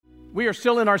We are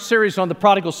still in our series on the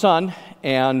prodigal son,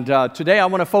 and today I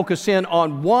want to focus in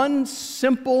on one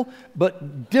simple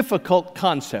but difficult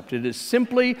concept. It is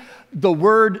simply the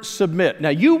word submit. Now,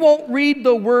 you won't read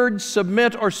the word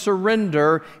submit or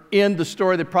surrender in the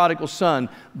story of the prodigal son,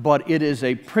 but it is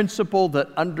a principle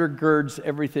that undergirds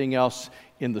everything else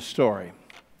in the story.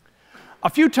 A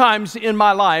few times in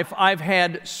my life, I've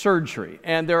had surgery,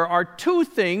 and there are two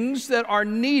things that are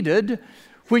needed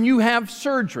when you have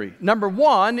surgery. Number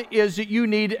one is that you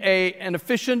need an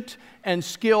efficient and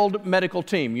skilled medical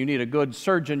team. You need a good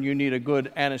surgeon, you need a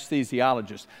good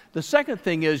anesthesiologist. The second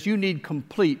thing is you need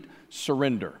complete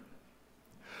surrender.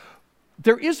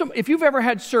 If you've ever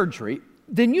had surgery,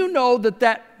 then you know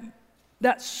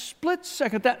that split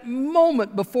second, that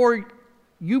moment before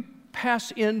you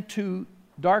pass into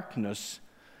darkness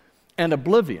and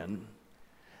oblivion,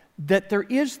 that there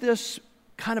is this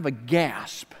kind of a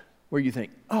gasp where you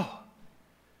think, oh,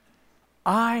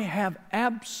 I have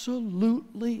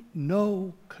absolutely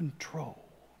no control.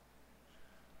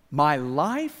 My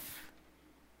life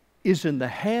is in the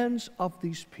hands of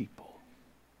these people.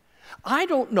 I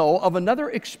don't know of another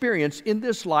experience in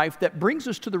this life that brings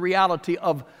us to the reality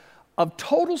of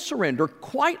total surrender,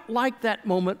 quite like that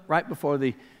moment right before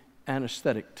the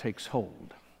anesthetic takes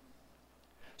hold.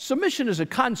 Submission is a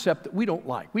concept that we don't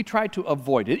like. We try to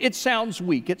avoid it. It sounds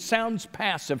weak. It sounds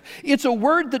passive. It's a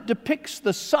word that depicts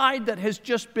the side that has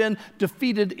just been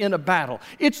defeated in a battle.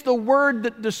 It's the word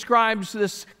that describes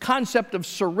this concept of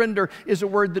surrender, is a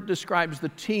word that describes the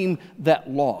team that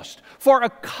lost. For a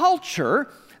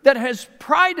culture that has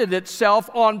prided itself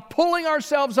on pulling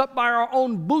ourselves up by our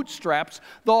own bootstraps,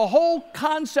 the whole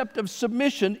concept of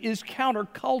submission is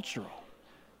countercultural.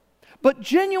 But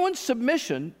genuine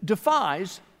submission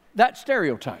defies that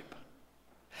stereotype.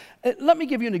 Let me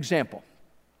give you an example.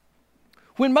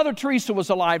 When Mother Teresa was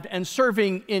alive and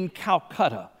serving in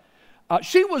Calcutta,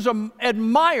 she was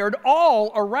admired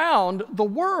all around the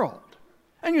world.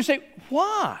 And you say,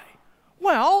 why?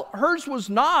 Well, hers was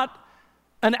not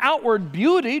an outward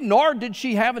beauty, nor did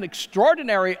she have an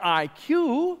extraordinary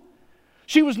IQ.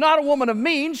 She was not a woman of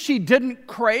means. She didn't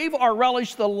crave or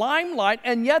relish the limelight,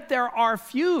 and yet there are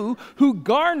few who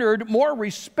garnered more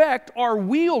respect or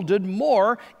wielded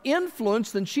more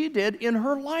influence than she did in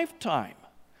her lifetime.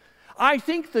 I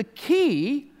think the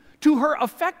key to her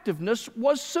effectiveness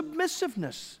was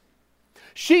submissiveness.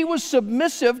 She was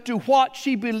submissive to what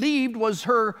she believed was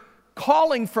her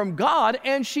calling from God,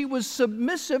 and she was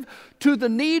submissive to the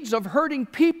needs of hurting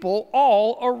people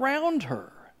all around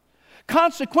her.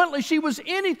 Consequently, she was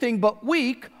anything but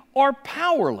weak or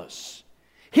powerless.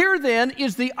 Here then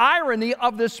is the irony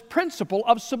of this principle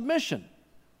of submission.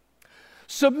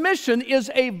 Submission is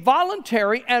a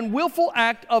voluntary and willful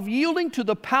act of yielding to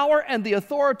the power and the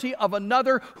authority of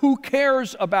another who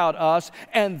cares about us,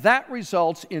 and that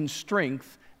results in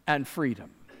strength and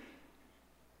freedom.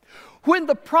 When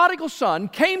the prodigal son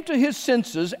came to his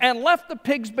senses and left the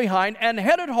pigs behind and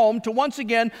headed home to once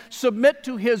again submit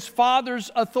to his father's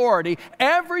authority,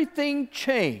 everything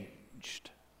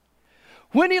changed.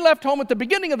 When he left home at the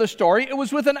beginning of the story, it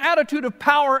was with an attitude of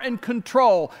power and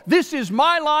control. This is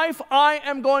my life. I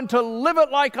am going to live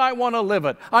it like I want to live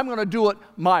it. I'm going to do it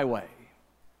my way.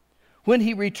 When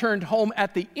he returned home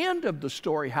at the end of the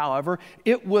story, however,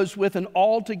 it was with an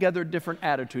altogether different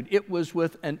attitude. It was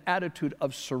with an attitude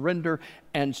of surrender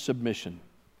and submission.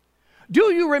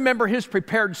 Do you remember his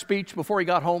prepared speech before he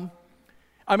got home?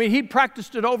 I mean, he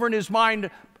practiced it over in his mind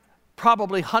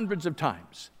probably hundreds of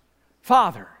times.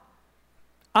 Father,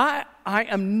 I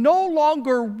am no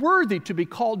longer worthy to be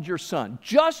called your son.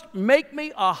 Just make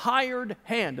me a hired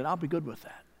hand, and I'll be good with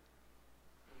that.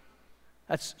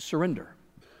 That's surrender.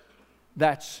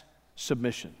 That's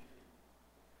submission.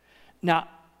 Now,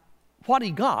 what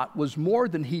he got was more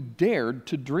than he dared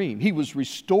to dream. He was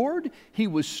restored, he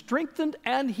was strengthened,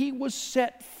 and he was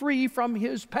set free from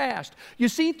his past. You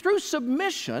see, through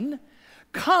submission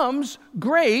comes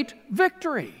great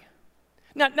victory.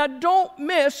 Now don't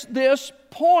miss this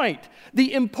point.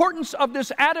 The importance of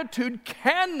this attitude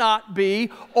cannot be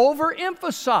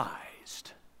overemphasized.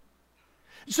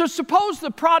 So suppose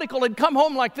the prodigal had come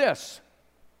home like this.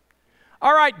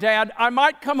 All right, Dad, I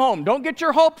might come home. Don't get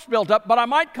your hopes built up, but I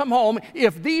might come home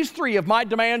if these three of my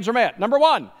demands are met. Number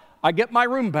one, I get my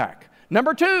room back.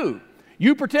 Number two,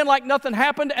 you pretend like nothing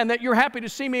happened and that you're happy to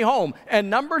see me home. And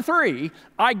number three,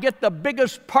 I get the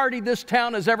biggest party this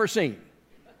town has ever seen.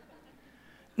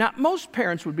 Now, most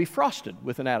parents would be frosted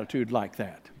with an attitude like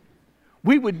that.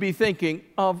 We would be thinking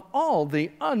of all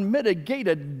the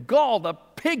unmitigated gall, the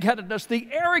pig-headedness, the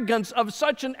arrogance of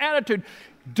such an attitude.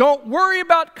 Don't worry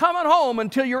about coming home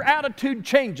until your attitude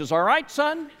changes, all right,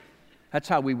 son? That's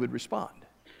how we would respond.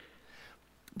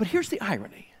 But here's the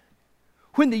irony.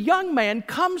 When the young man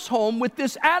comes home with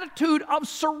this attitude of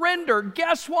surrender,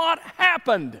 guess what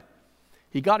happened?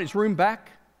 He got his room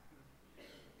back.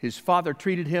 His father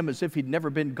treated him as if he'd never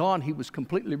been gone. He was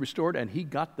completely restored, and he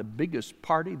got the biggest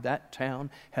party that town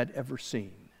had ever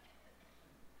seen.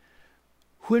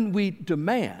 When we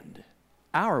demand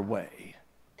our way,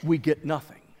 we get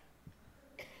nothing.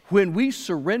 When we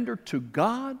surrender to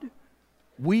God,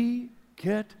 we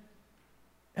get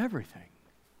everything.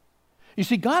 You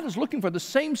see, God is looking for the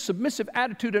same submissive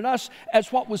attitude in us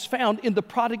as what was found in the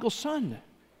prodigal son.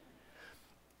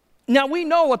 Now, we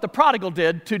know what the prodigal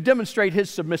did to demonstrate his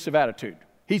submissive attitude.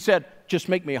 He said, just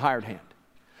make me a hired hand.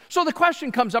 So the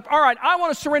question comes up, all right, I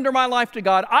want to surrender my life to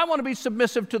God. I want to be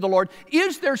submissive to the Lord.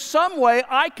 Is there some way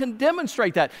I can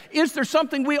demonstrate that? Is there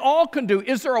something we all can do?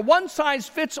 Is there a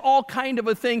one-size-fits-all kind of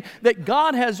a thing that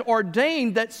God has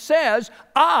ordained that says,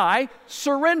 I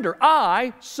surrender,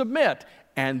 I submit?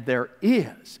 And there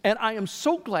is. And I am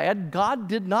so glad God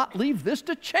did not leave this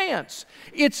to chance.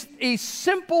 It's a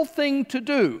simple thing to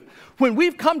do. When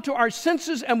we've come to our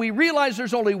senses and we realize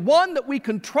there's only one that we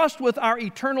can trust with our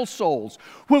eternal souls,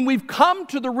 when we've come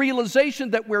to the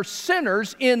realization that we're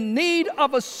sinners in need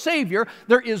of a Savior,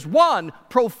 there is one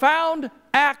profound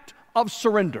act of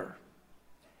surrender.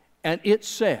 And it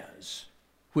says,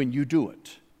 when you do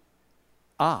it,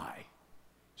 I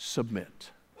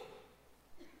submit.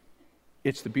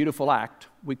 It's the beautiful act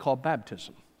we call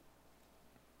baptism.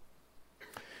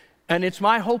 And it's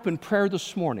my hope and prayer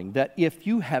this morning that if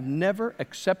you have never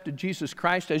accepted Jesus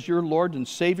Christ as your Lord and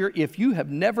Savior, if you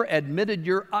have never admitted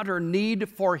your utter need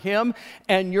for Him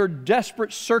and your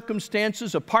desperate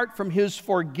circumstances apart from His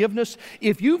forgiveness,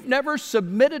 if you've never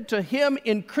submitted to Him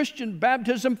in Christian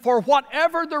baptism for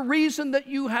whatever the reason that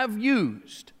you have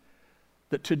used,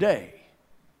 that today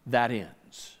that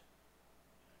ends.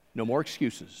 No more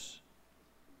excuses.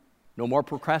 No more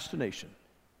procrastination.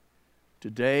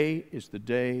 Today is the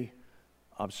day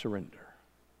of surrender.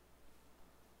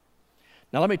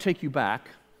 Now let me take you back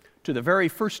to the very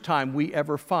first time we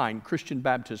ever find Christian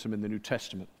baptism in the New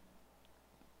Testament.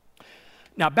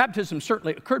 Now, baptism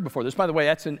certainly occurred before this. By the way,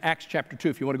 that's in Acts chapter 2.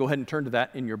 If you want to go ahead and turn to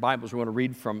that in your Bibles, we want to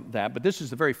read from that. But this is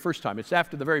the very first time. It's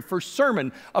after the very first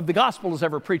sermon of the gospel is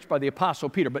ever preached by the Apostle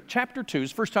Peter. But chapter 2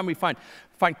 is the first time we find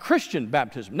Christian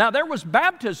baptism. Now, there was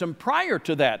baptism prior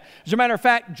to that. As a matter of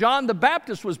fact, John the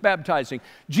Baptist was baptizing.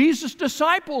 Jesus'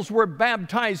 disciples were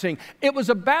baptizing. It was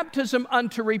a baptism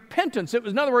unto repentance. It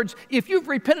was, in other words, if you've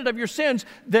repented of your sins,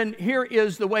 then here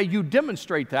is the way you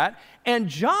demonstrate that. And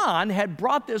John had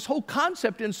brought this whole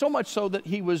concept in so much so that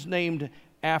he was named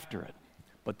after it.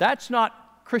 But that's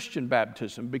not Christian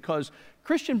baptism, because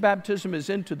Christian baptism is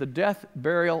into the death,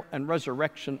 burial, and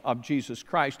resurrection of Jesus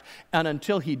Christ. And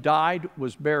until He died,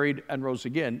 was buried, and rose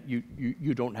again,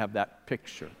 you don't have that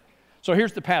picture. So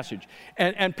here's the passage.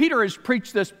 And Peter has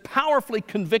preached this powerfully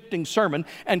convicting sermon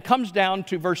and comes down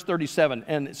to verse 37.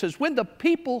 And it says, when the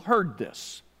people heard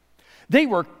this, they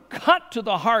were cut to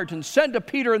the heart and said to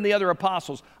Peter and the other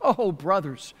apostles, "Oh,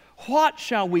 brothers, what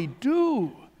shall we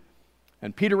do?"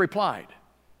 And Peter replied,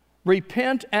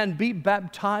 "Repent and be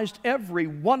baptized, every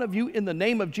one of you, in the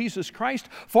name of Jesus Christ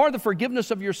for the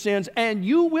forgiveness of your sins, and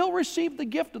you will receive the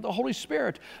gift of the Holy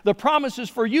Spirit. The promise is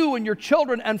for you and your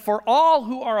children and for all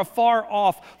who are afar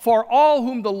off, for all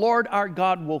whom the Lord our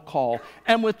God will call."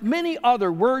 And with many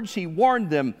other words he warned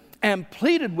them and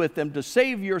pleaded with them to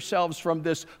save yourselves from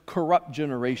this corrupt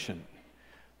generation.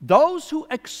 Those who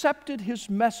accepted his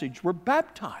message were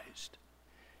baptized,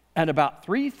 and about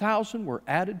 3,000 were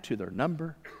added to their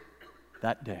number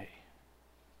that day.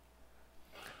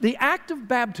 The act of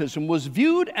baptism was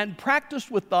viewed and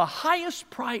practiced with the highest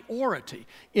priority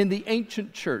in the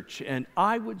ancient church, and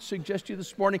I would suggest to you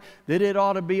this morning that it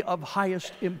ought to be of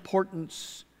highest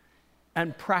importance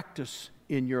and practice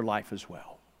in your life as well.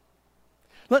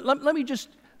 Let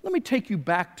me take you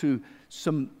back to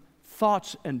some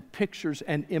thoughts and pictures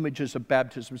and images of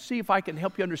baptism. See if I can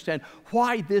help you understand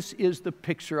why this is the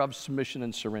picture of submission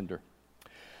and surrender.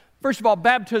 First of all,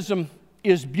 baptism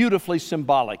is beautifully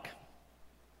symbolic.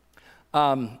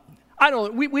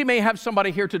 We may have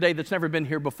somebody here today that's never been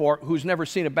here before, who's never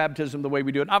seen a baptism the way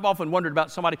we do it. I've often wondered about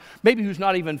somebody maybe who's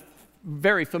not even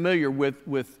very familiar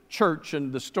with church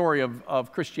and the story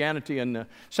of Christianity and the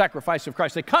sacrifice of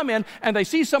Christ. They come in and they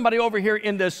see somebody over here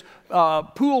in this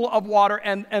pool of water,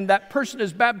 and that person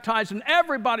is baptized, and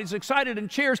everybody's excited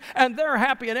and cheers, and they're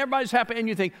happy and everybody's happy, and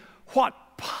you think, what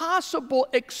possible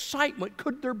excitement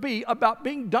could there be about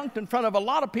being dunked in front of a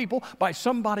lot of people by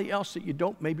somebody else that you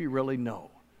don't maybe really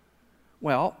know?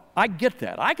 Well, I get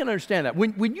that. I can understand that.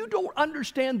 When you don't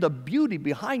understand the beauty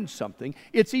behind something,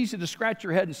 it's easy to scratch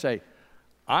your head and say,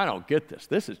 I don't get this.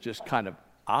 This is just kind of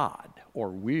odd or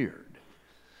weird.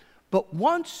 But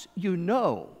once you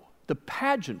know the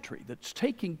pageantry that's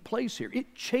taking place here,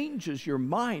 it changes your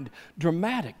mind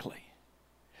dramatically.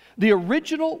 The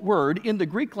original word in the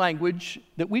Greek language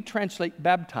that we translate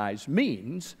baptize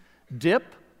means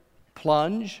dip,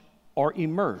 plunge, or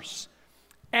immerse.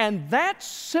 And that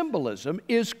symbolism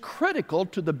is critical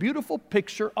to the beautiful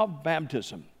picture of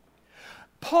baptism.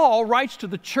 Paul writes to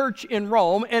the church in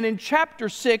Rome, and in chapter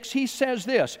 6, he says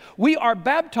this, we are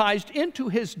baptized into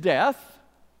his death.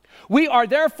 We are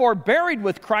therefore buried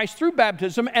with Christ through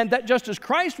baptism, and that just as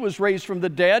Christ was raised from the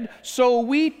dead, so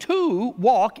we too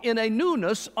walk in a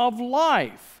newness of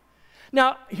life.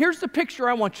 Now, here's the picture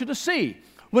I want you to see.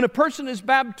 When a person is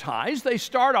baptized, they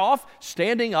start off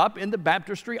standing up in the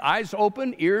baptistry, eyes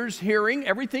open, ears hearing,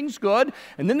 everything's good,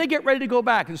 and then they get ready to go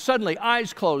back, and suddenly,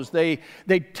 eyes closed, they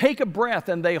take a breath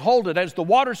and they hold it. As the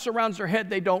water surrounds their head,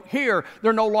 they don't hear.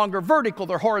 They're no longer vertical,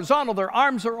 they're horizontal, their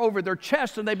arms are over their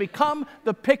chest, and they become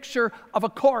the picture of a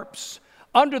corpse.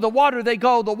 Under the water they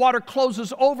go, the water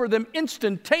closes over them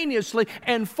instantaneously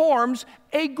and forms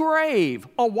a grave,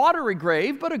 a watery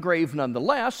grave, but a grave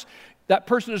nonetheless. That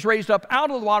person is raised up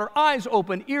out of the water, eyes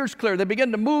open, ears clear. They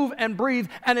begin to move and breathe,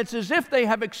 and it's as if they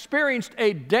have experienced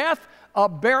a death, a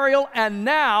burial, and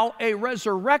now a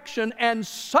resurrection. And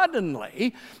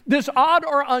suddenly, this odd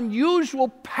or unusual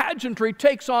pageantry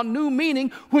takes on new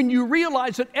meaning when you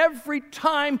realize that every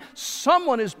time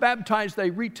someone is baptized, they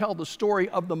retell the story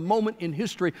of the moment in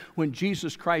history when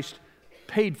Jesus Christ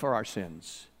paid for our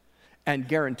sins and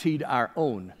guaranteed our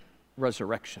own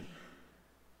resurrection.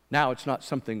 Now it's not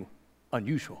something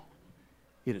unusual.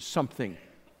 It is something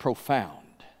profound.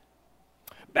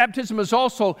 Baptism is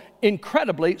also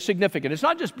incredibly significant. It's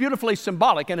not just beautifully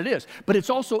symbolic, and it is, but it's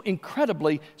also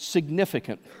incredibly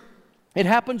significant. It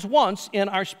happens once in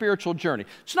our spiritual journey.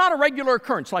 It's not a regular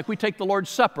occurrence like we take the Lord's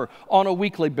Supper on a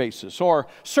weekly basis, or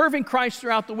serving Christ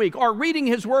throughout the week, or reading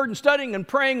His Word and studying and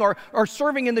praying, or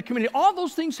serving in the community. All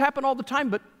those things happen all the time,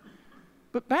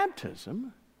 but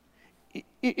baptism,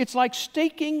 it's like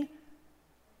staking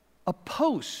a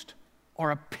post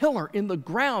or a pillar in the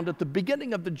ground at the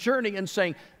beginning of the journey and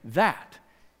saying, that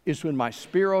is when my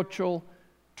spiritual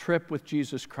trip with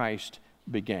Jesus Christ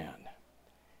began.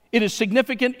 It is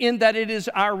significant in that it is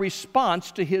our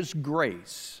response to His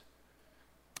grace.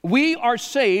 We are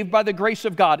saved by the grace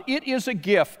of God. It is a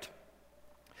gift.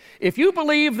 If you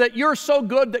believe that you're so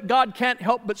good that God can't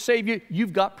help but save you,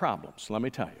 you've got problems, let me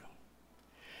tell you.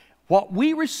 What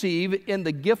we receive in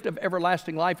the gift of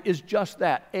everlasting life is just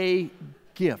that, a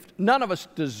gift. None of us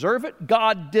deserve it.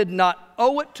 God did not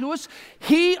owe it to us.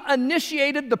 He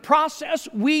initiated the process.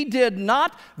 We did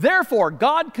not. Therefore,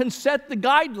 God can set the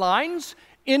guidelines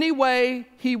any way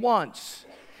He wants.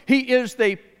 He is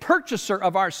the purchaser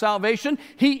of our salvation.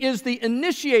 He is the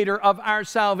initiator of our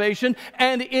salvation.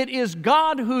 And it is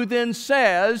God who then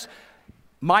says,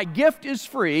 my gift is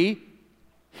free.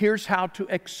 Here's how to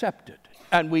accept it.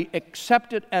 And we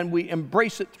accept it and we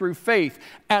embrace it through faith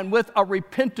and with a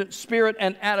repentant spirit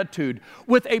and attitude,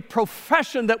 with a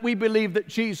profession that we believe that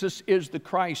Jesus is the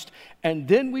Christ, and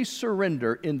then we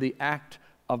surrender in the act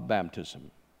of baptism.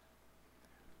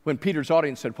 When Peter's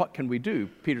audience said, what can we do?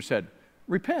 Peter said,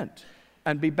 repent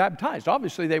and be baptized.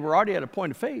 Obviously, they were already at a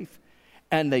point of faith,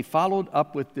 and they followed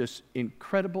up with this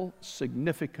incredible,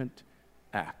 significant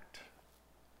act.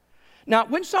 Now,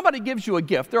 when somebody gives you a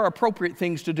gift, there are appropriate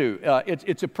things to do.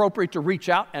 It's appropriate to reach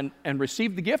out and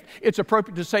receive the gift. It's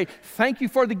appropriate to say, thank you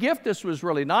for the gift. This was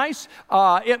really nice.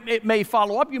 It may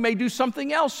follow up. You may do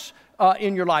something else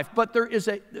in your life. But there's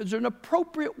an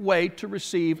appropriate way to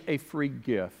receive a free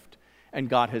gift. And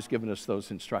God has given us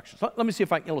those instructions. Let me see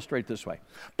if I can illustrate it this way.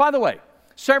 By the way,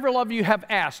 several of you have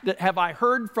asked, have I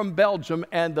heard from Belgium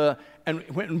and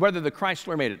whether the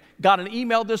Chrysler made it? Got an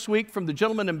email this week from the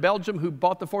gentleman in Belgium who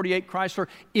bought the 48 Chrysler.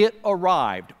 It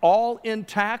arrived, all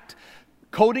intact,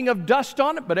 coating of dust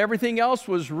on it, but everything else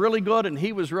was really good, and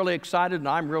he was really excited, and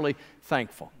I'm really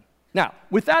thankful. Now,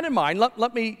 with that in mind,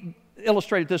 let me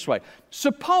illustrate it this way.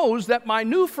 Suppose that my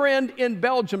new friend in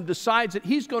Belgium decides that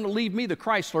he's going to leave me the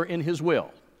Chrysler in his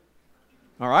will.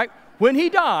 All right? When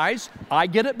he dies, I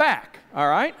get it back, all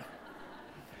right?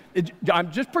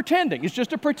 I'm just pretending. It's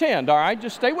just a pretend, all right?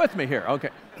 Just stay with me here, okay?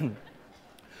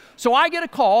 So I get a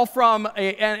call from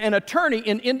an attorney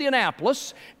in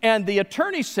Indianapolis, and the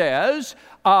attorney says,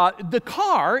 The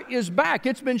car is back.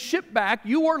 It's been shipped back.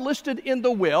 You are listed in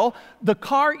the will. The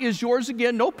car is yours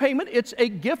again. No payment. It's a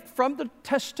gift from the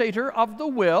testator of the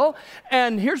will.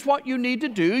 And here's what you need to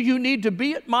do. You need to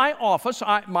be at my office.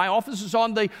 My office is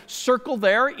on the circle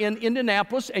there in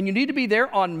Indianapolis, and you need to be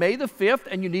there on May the 5th,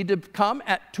 and you need to come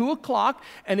at 2 o'clock.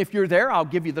 And if you're there, I'll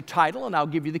give you the title, and I'll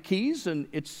give you the keys, and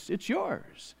it's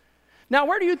yours. Now,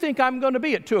 where do you think I'm going to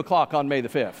be at 2 o'clock on May the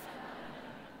 5th?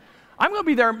 I'm going to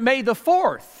be there May the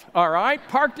 4th, all right,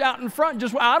 parked out in front.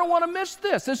 I don't want to miss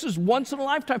this. This is once in a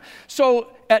lifetime.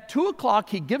 So at 2 o'clock,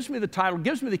 he gives me the title,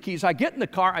 gives me the keys. I get in the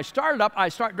car. I start it up. I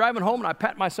start driving home, and I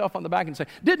pat myself on the back and say,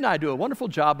 didn't I do a wonderful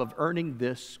job of earning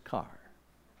this car?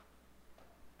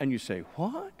 And you say,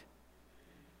 what?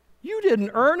 You didn't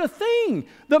earn a thing.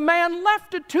 The man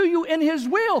left it to you in his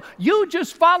will. You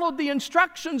just followed the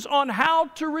instructions on how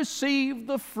to receive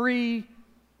the free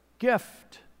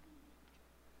gift.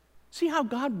 See how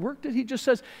God worked it? He just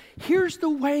says, here's the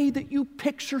way that you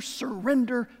picture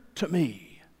surrender to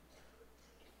me.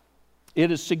 It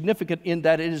is significant in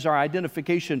that it is our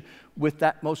identification with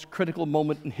that most critical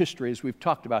moment in history, as we've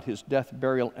talked about his death,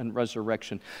 burial, and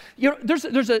resurrection. You know,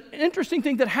 there's an interesting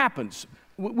thing that happens.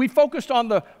 We focused on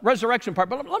the resurrection part,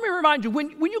 but let me remind you, when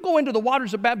you go into the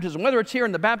waters of baptism, whether it's here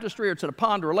in the baptistry or it's in a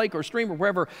pond or a lake or a stream or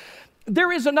wherever,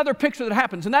 there is another picture that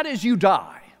happens, and that is you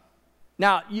die.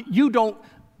 Now, you don't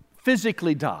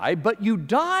physically die, but you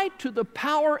die to the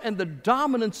power and the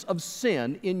dominance of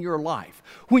sin in your life.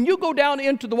 When you go down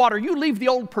into the water, you leave the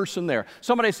old person there.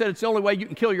 Somebody said it's the only way you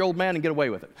can kill your old man and get away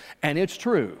with it. And it's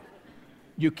true.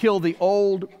 You kill the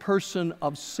old person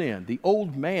of sin. The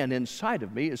old man inside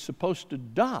of me is supposed to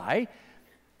die,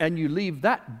 and you leave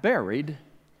that buried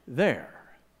there.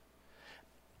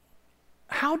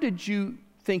 How did you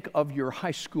think of your high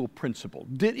school principal?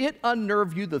 Did it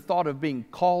unnerve you, the thought of being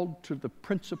called to the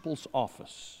principal's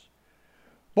office?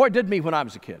 Boy, it did me when I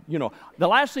was a kid. You know, the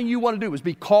last thing you want to do is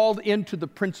be called into the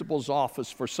principal's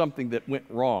office for something that went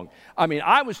wrong. I mean,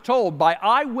 I was told by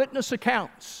eyewitness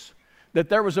accounts that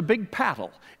there was a big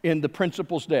paddle in the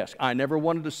principal's desk. I never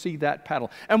wanted to see that paddle.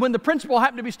 And when the principal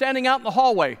happened to be standing out in the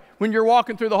hallway, when you're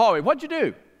walking through the hallway, what'd you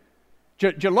do?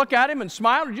 Did you look at him and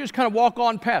smile, or did you just kind of walk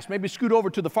on past? Maybe scoot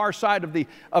over to the far side of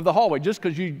the hallway just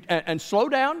because and slow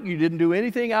down? You didn't do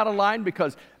anything out of line,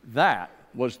 because that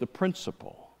was the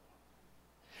principal.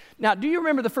 Now, do you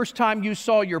remember the first time you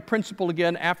saw your principal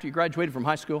again after you graduated from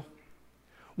high school?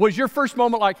 Was your first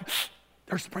moment like,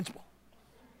 there's the principal?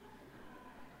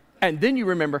 And then you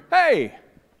remember, hey,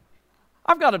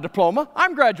 I've got a diploma.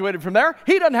 I'm graduated from there.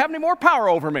 He doesn't have any more power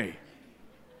over me.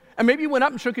 And maybe you went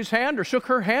up and shook his hand or shook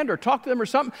her hand or talked to them or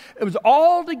something. It was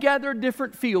altogether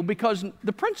different feel, because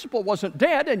the principal wasn't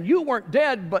dead and you weren't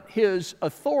dead, but his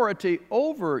authority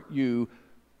over you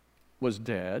was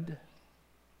dead.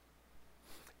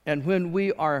 And when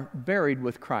we are buried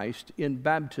with Christ in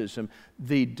baptism,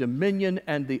 the dominion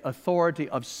and the authority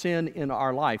of sin in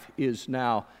our life is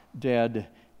now dead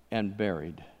and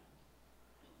buried.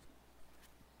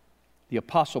 The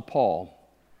Apostle Paul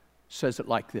says it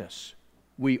like this: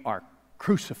 we are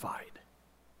crucified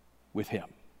with him.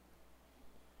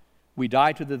 We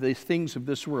die to the things of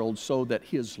this world so that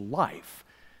his life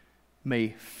may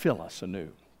fill us anew.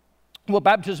 Well,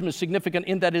 baptism is significant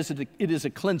in that it is a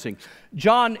cleansing.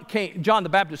 John the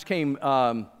Baptist came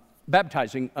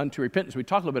baptizing unto repentance. We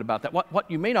talked a little bit about that.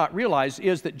 What you may not realize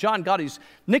is that John got his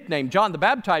nickname, John the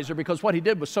Baptizer, because what he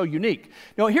did was so unique.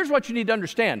 Now, here's what you need to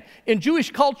understand. In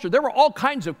Jewish culture, there were all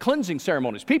kinds of cleansing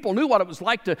ceremonies. People knew what it was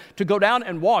like to go down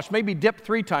and wash, maybe dip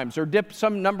 3 times or dip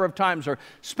some number of times, or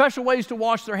special ways to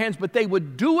wash their hands, but they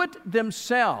would do it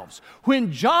themselves.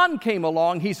 When John came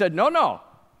along, he said, no,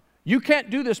 you can't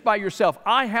do this by yourself.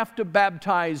 I have to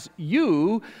baptize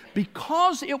you,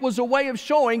 because it was a way of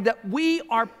showing that we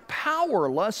are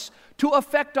powerless to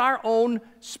affect our own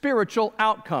spiritual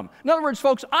outcome. In other words,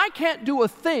 folks, I can't do a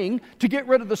thing to get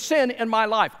rid of the sin in my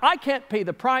life. I can't pay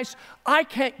the price. I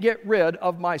can't get rid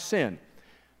of my sin.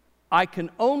 I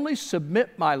can only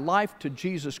submit my life to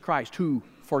Jesus Christ, who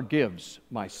forgives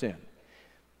my sin.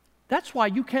 That's why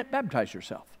you can't baptize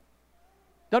yourself.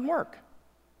 Doesn't work,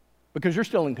 because you're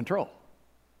still in control.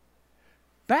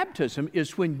 Baptism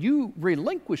is when you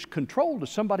relinquish control to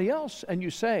somebody else and you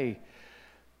say,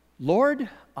 Lord,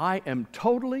 I am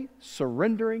totally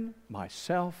surrendering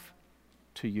myself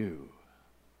to you.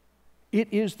 It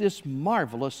is this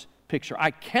marvelous picture.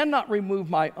 I cannot remove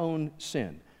my own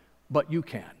sin, but you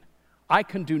can. I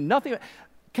can do nothing.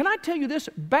 Can I tell you this?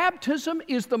 Baptism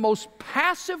is the most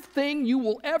passive thing you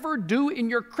will ever do in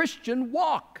your Christian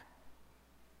walk,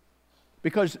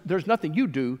 because there's nothing you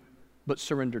do but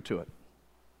surrender to it.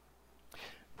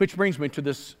 Which brings me to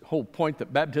this whole point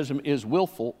that baptism is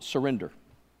willful surrender.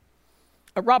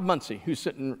 Rob Muncie, who's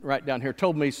sitting right down here,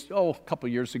 told me, a couple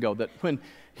years ago that when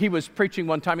he was preaching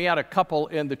one time, he had a couple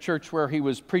in the church where he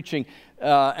was preaching,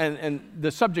 and the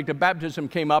subject of baptism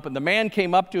came up, and the man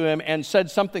came up to him and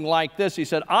said something like this. He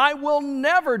said, "I will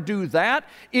never do that.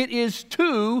 It is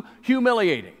too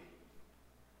humiliating."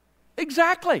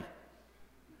 Exactly.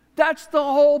 That's the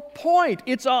whole point.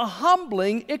 It's a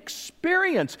humbling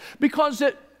experience, because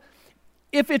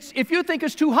if you think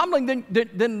it's too humbling,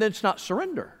 then it's not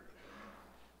surrender.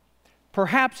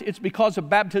 Perhaps it's because of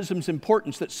baptism's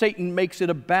importance that Satan makes it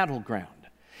a battleground.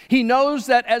 He knows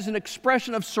that as an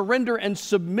expression of surrender and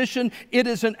submission, it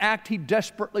is an act he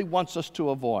desperately wants us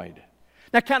to avoid.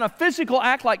 Now, can a physical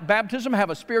act like baptism have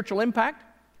a spiritual impact?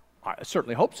 I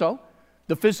certainly hope so.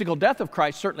 The physical death of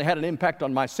Christ certainly had an impact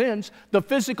on my sins. The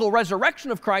physical resurrection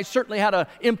of Christ certainly had an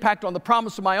impact on the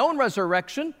promise of my own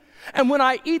resurrection. And when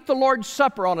I eat the Lord's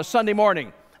Supper on a Sunday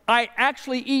morning, I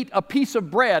actually eat a piece of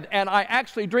bread and I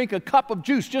actually drink a cup of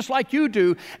juice just like you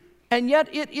do, and yet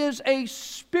it is a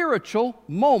spiritual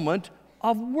moment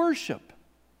of worship.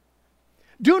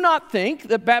 Do not think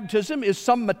that baptism is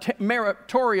some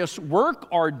meritorious work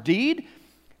or deed.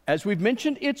 As we've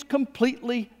mentioned, it's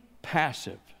completely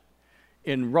passive.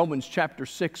 In Romans chapter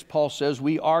 6, Paul says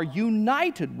we are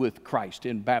united with Christ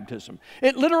in baptism.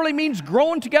 It literally means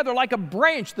growing together like a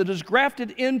branch that is grafted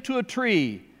into a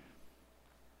tree.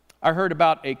 I heard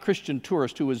about a Christian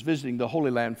tourist who was visiting the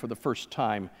Holy Land for the first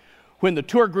time. When the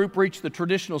tour group reached the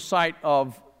traditional site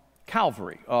of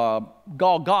Calvary,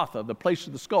 Golgotha, the place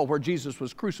of the skull where Jesus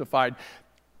was crucified,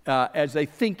 as they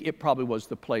think it probably was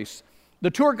the place,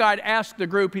 the tour guide asked the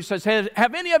group, he says,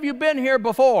 "Have any of you been here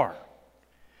before?"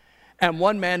 And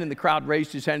one man in the crowd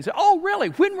raised his hand and said, "Oh, really?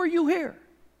 When were you here?"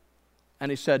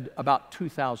 And he said, "About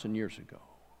 2,000 years ago."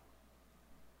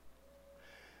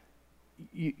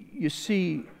 You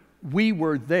see, we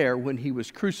were there when he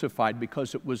was crucified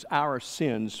because it was our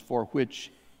sins for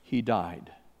which he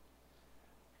died.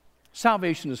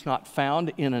 Salvation is not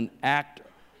found in an act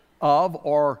of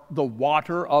or the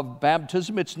water of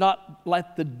baptism. It's not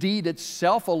like the deed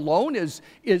itself alone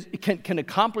can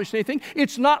accomplish anything.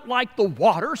 It's not like the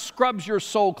water scrubs your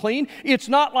soul clean. It's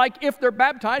not like if they're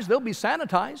baptized, they'll be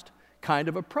sanitized kind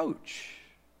of approach.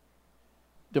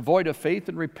 Devoid of faith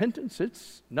and repentance,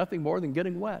 it's nothing more than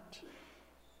getting wet.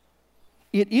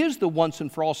 It is the once and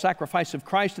for all sacrifice of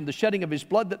Christ and the shedding of his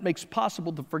blood that makes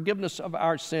possible the forgiveness of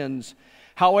our sins.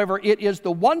 However, it is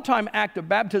the one-time act of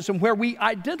baptism where we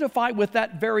identify with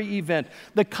that very event.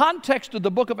 The context of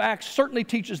the book of Acts certainly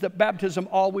teaches that baptism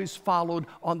always followed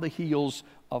on the heels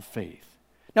of faith.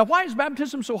 Now, why is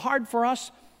baptism so hard for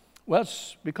us? Well,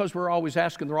 it's because we're always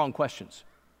asking the wrong questions.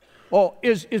 Well,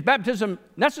 is baptism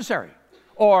necessary?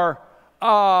 Or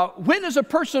when is a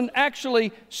person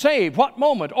actually saved? What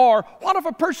moment? Or what if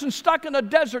a person's stuck in a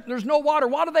desert and there's no water?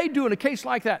 What do they do in a case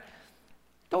like that?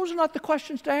 Those are not the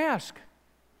questions to ask.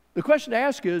 The question to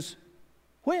ask is,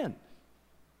 when?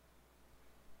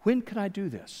 When can I do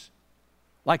this?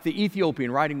 Like the Ethiopian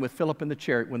riding with Philip in the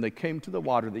chariot, when they came to the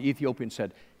water, the Ethiopian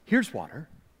said, "Here's water.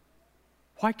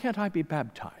 Why can't I be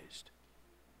baptized?"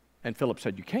 And Philip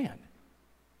said, "You can,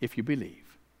 if you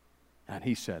believe." And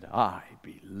he said, "I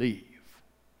believe."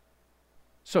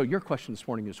 So your question this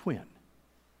morning is when?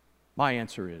 My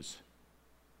answer is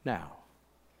now.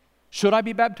 Should I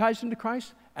be baptized into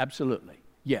Christ? Absolutely.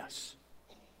 Yes.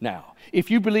 Now,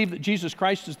 if you believe that Jesus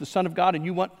Christ is the Son of God and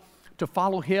you want to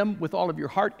follow him with all of your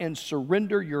heart and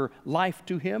surrender your life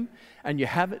to him, and you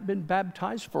haven't been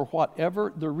baptized for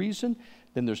whatever the reason,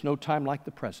 then there's no time like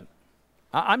the present.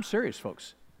 I'm serious,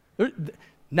 folks.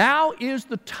 Now is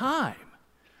the time.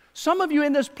 Some of you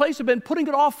in this place have been putting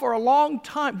it off for a long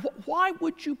time. Why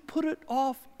would you put it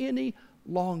off any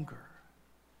longer?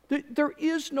 There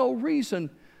is no reason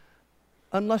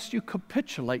unless you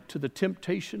capitulate to the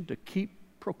temptation to keep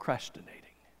procrastinating.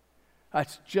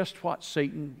 That's just what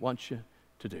Satan wants you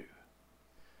to do.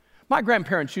 My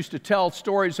grandparents used to tell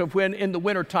stories of when in the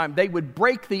wintertime they would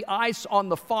break the ice on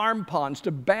the farm ponds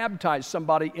to baptize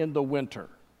somebody in the winter.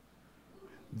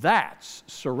 That's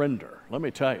surrender, let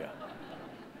me tell you.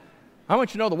 I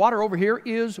want you to know the water over here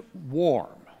is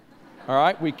warm. All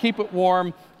right? We keep it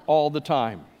warm all the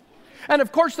time. And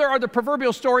of course, there are the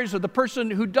proverbial stories of the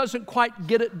person who doesn't quite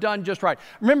get it done just right.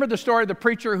 Remember the story of the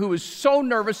preacher who was so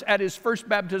nervous at his first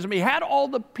baptism. He had all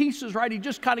the pieces right. He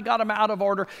just kind of got them out of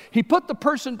order. He put the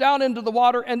person down into the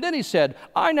water, and then he said,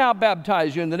 "I now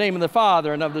baptize you in the name of the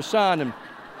Father and of the Son." And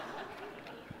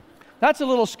that's a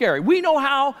little scary. We know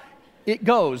how it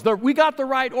goes. We got the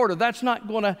right order. That's not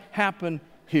going to happen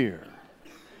here.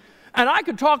 And I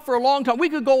could talk for a long time. We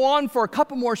could go on for a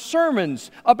couple more sermons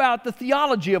about the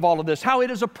theology of all of this, how it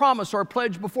is a promise or a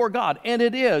pledge before God, and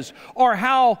it is, or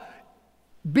how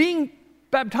being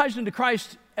baptized into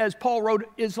Christ, as Paul wrote,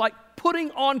 is like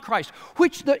putting on Christ,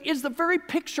 which is the very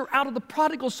picture out of the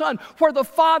prodigal son, where the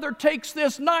father takes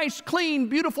this nice, clean,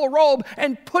 beautiful robe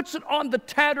and puts it on the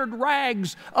tattered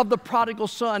rags of the prodigal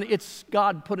son. It's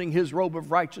God putting his robe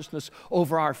of righteousness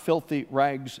over our filthy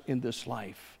rags in this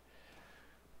life.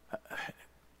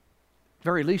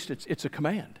 Very least, it's a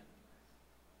command.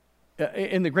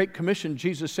 In the Great Commission,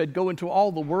 Jesus said, "Go into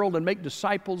all the world and make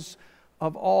disciples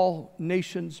of all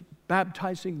nations,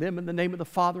 baptizing them in the name of the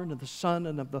Father and of the Son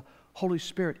and of the Holy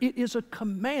Spirit." It is a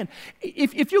command.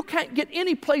 If you can't get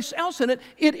any place else in it,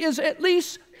 it is at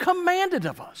least commanded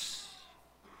of us.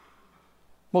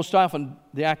 Most often,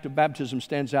 the act of baptism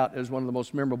stands out as one of the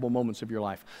most memorable moments of your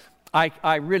life.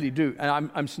 I really do,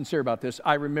 and I'm sincere about this.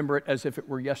 I remember it as if it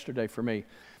were yesterday for me.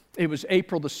 It was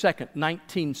April the 2nd,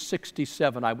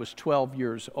 1967. I was 12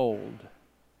 years old.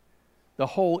 The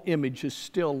whole image is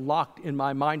still locked in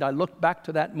my mind. I look back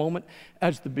to that moment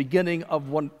as the beginning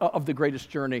of the greatest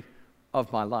journey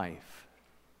of my life.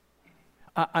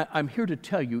 I'm here to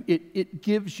tell you, it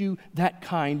gives you that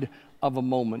kind of a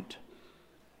moment.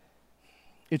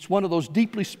 It's one of those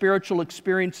deeply spiritual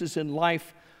experiences in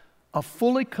life of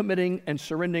fully committing and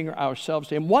surrendering ourselves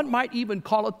to Him. One might even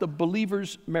call it the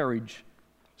believer's marriage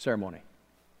ceremony.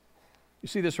 You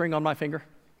see this ring on my finger?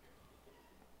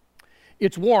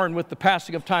 It's worn with the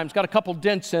passing of time. It's got a couple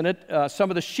dents in it. Some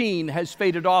of the sheen has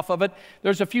faded off of it.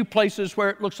 There's a few places where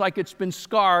it looks like it's been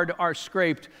scarred or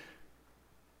scraped.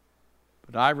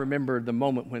 But I remember the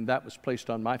moment when that was placed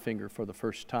on my finger for the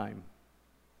first time.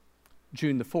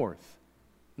 June the 4th,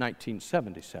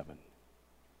 1977.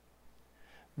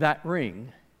 That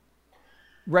ring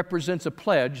represents a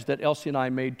pledge that Elsie and I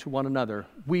made to one another.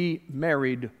 We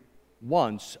married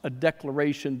once, a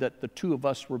declaration that the two of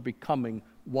us were becoming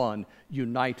one,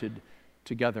 united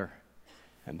together.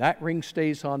 And that ring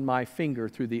stays on my finger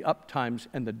through the up times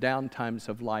and the down times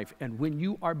of life. And when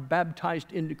you are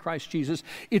baptized into Christ Jesus,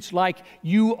 it's like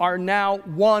you are now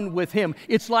one with Him.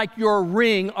 It's like your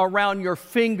ring around your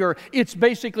finger. It's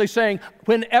basically saying,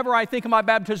 whenever I think of my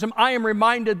baptism, I am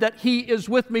reminded that He is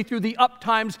with me through the up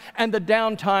times and the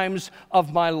down times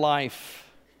of my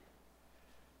life.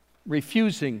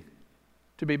 Refusing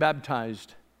to be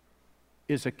baptized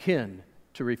is akin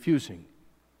to refusing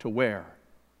to wear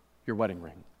your wedding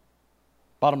ring.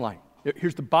 Bottom line.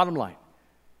 Here's the bottom line.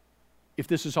 If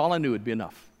this is all I knew, it'd be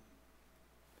enough.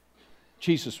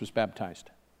 Jesus was baptized.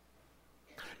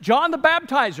 John the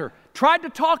Baptizer tried to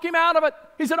talk him out of it.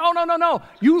 He said, "Oh, no.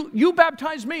 You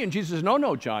baptize me." And Jesus said,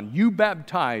 No, John. You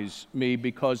baptize me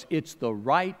because it's the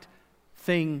right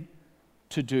thing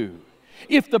to do.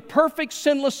 If the perfect,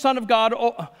 sinless Son of God,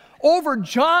 over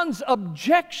John's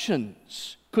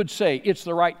objections, could say it's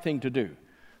the right thing to do,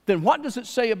 then what does it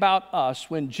say about us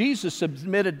when Jesus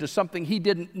submitted to something He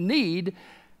didn't need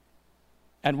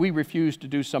and we refuse to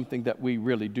do something that we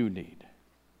really do need?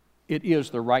 It is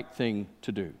the right thing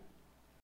to do.